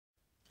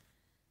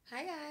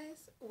Hi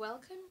guys,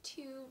 welcome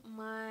to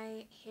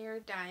my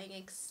hair dyeing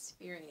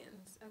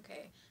experience.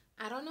 Okay,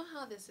 I don't know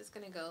how this is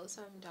gonna go,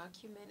 so I'm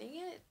documenting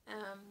it.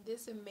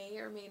 This may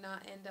or may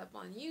not end up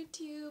on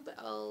YouTube.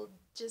 I'll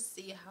just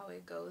see how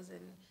it goes,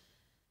 and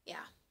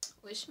yeah,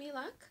 wish me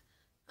luck.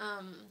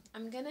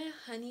 I'm gonna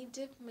honey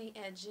dip my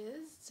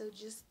edges, so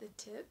just the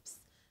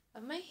tips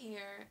of my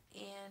hair,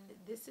 and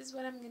this is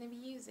what I'm gonna be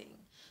using.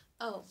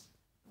 Oh,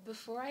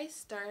 before I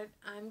start,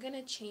 I'm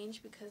gonna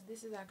change because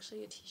this is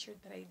actually a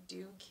t-shirt that I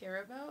do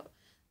care about.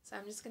 So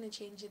I'm just gonna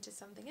change it to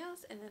something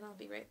else and then I'll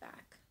be right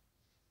back.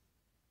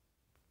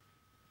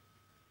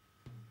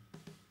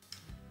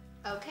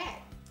 Okay,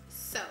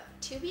 so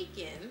to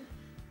begin,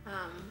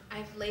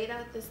 I've laid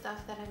out the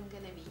stuff that I'm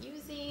gonna be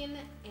using,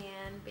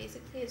 and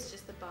basically it's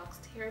just the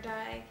boxed hair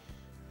dye,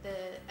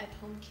 the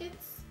at-home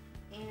kits,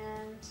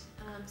 and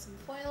some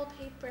foil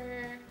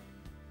paper,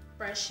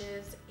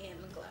 brushes,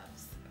 and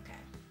gloves. Okay.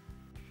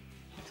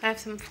 I have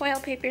some foil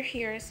paper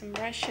here, some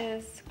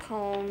brushes,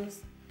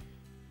 combs.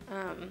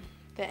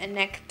 The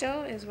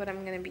Anecto is what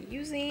I'm going to be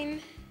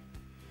using.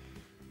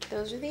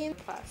 Those are the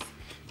plus.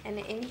 And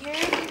in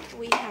here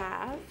we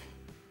have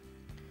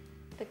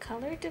the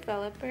color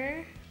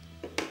developer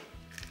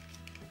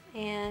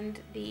and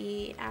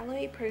the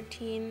aloe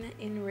protein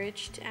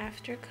enriched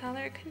after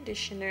color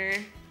conditioner,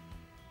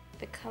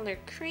 the color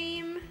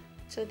cream.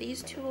 So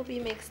these two will be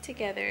mixed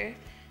together,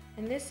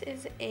 and this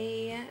is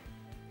a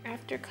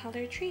after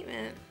color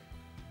treatment.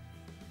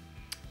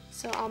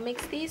 So I'll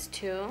mix these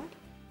two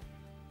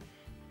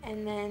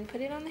and then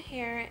put it on the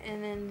hair,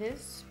 and then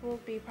this will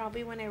be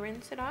probably when I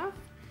rinse it off,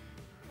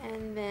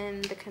 and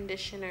then the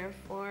conditioner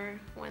for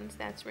once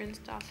that's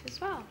rinsed off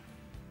as well.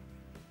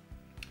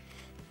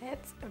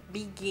 Let's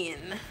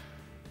begin.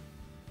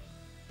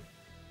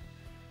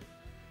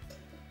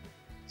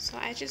 So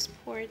I just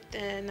poured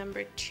the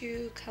number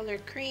 2 color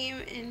cream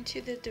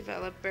into the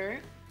developer.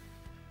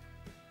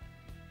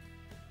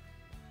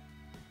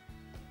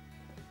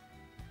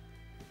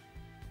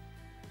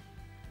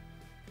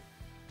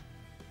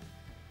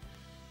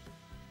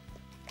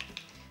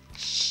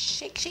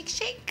 Shake, shake,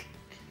 shake.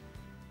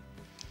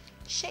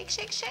 Shake,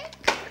 shake, shake.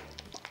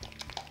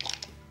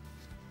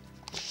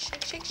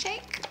 Shake, shake,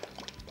 shake.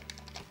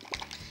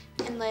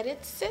 And let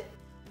it sit.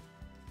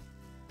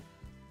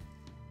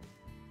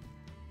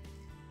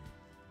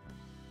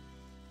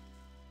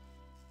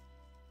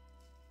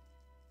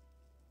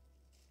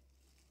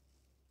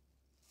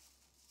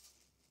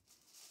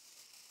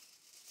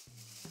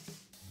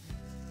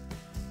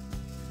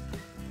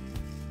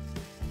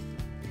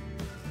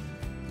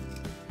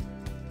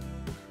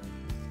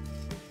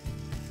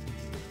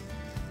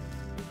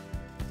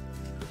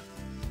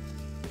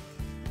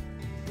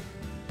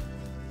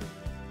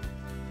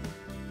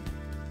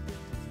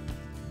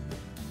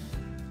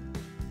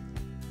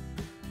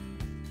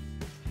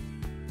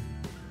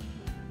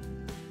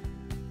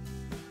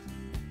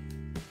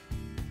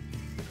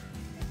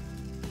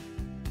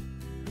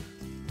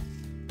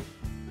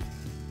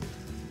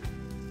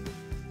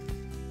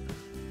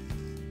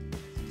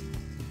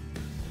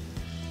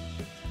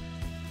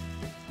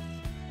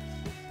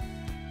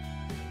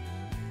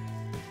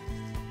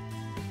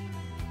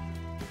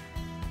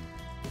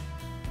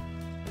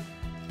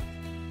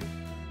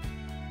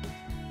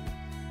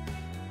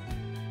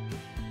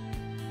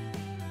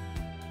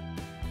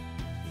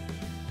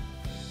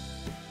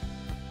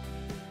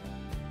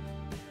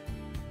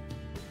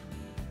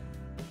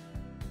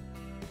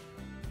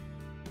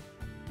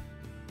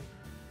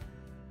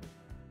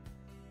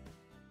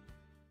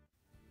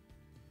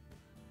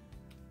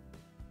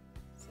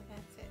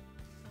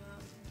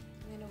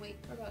 Wait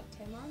for about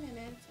 10 more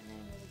minutes, and then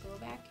we'll go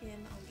back in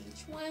on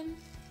each one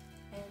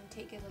and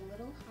take it a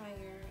little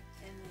higher,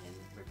 and then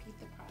repeat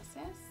the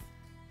process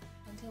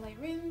until I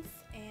rinse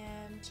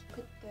and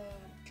put the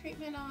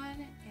treatment on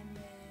and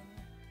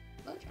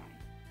then blow dry.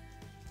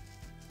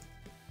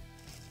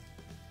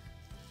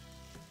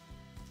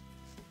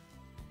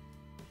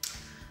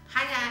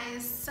 Hi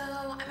guys, so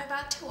I'm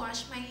about to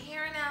wash my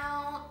hair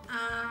now.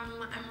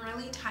 I'm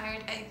really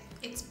tired.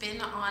 It's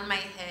been on my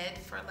head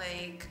for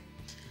like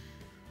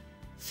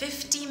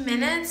 50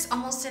 minutes,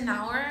 almost an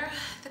hour.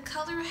 The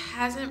color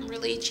hasn't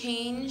really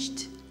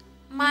changed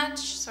much.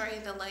 Sorry,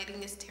 the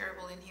lighting is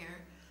terrible in here.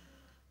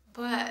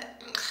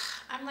 But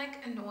I'm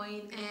like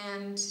annoyed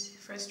and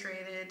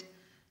frustrated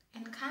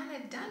and kind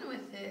of done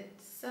with it.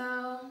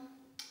 So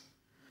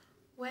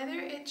whether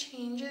it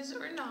changes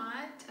or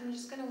not, I'm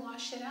just gonna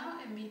wash it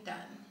out and be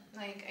done.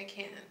 Like, I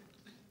can't.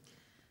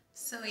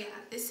 So yeah,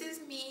 this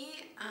is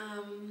me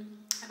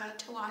about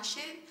to wash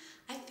it.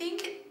 I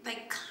think it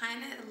like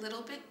kind of a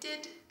little bit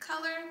did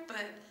color,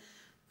 but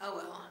oh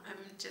well, I'm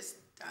just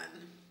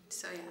done.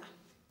 So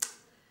yeah.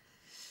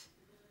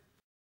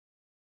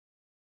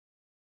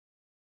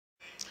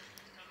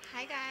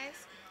 Hi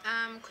guys,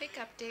 quick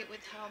update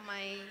with how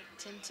my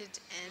tinted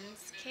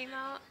ends came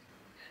out.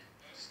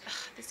 Ugh,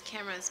 this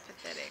camera is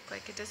pathetic,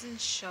 like it doesn't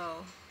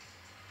show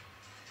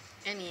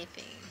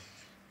anything,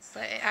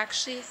 but it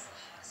actually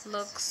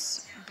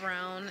looks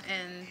brown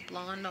and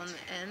blonde on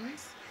the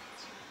ends.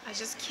 I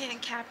just can't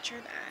capture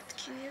that.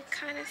 Can you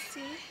kind of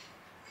see?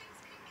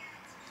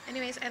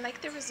 Anyways, I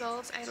like the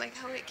results. I like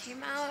how it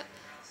came out.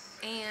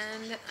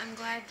 And I'm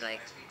glad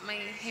like my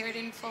hair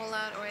didn't fall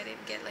out or I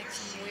didn't get like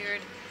some weird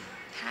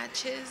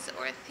patches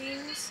or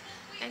things.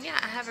 And yeah,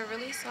 I have a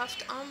really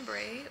soft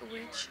ombre,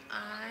 which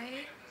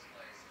I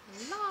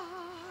love.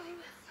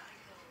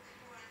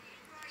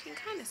 You can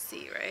kind of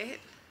see, right?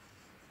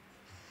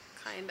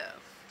 Kind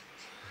of.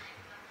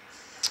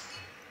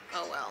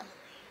 Oh well.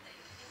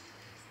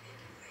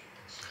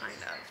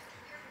 Kind of.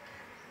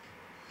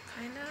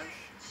 Kind of.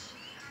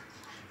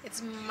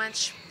 It's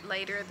much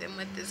lighter than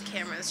what this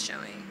camera is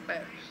showing,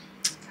 but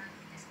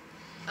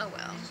oh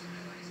well.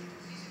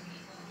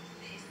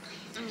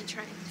 Let me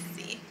try and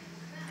see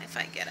if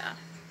I get a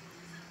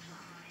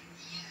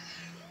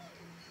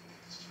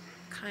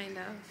kind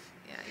of,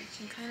 yeah, you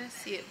can kind of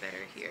see it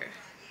better here.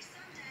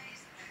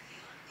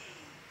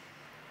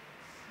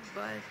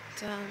 But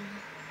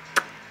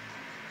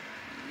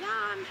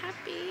yeah, I'm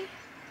happy.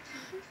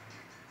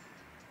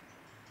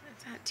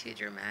 It's not too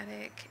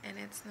dramatic and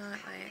it's not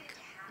like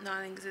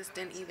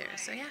non-existent either.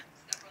 So yeah,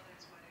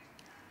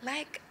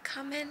 like,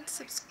 comment,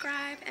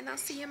 subscribe, and I'll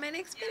see you in my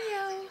next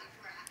video.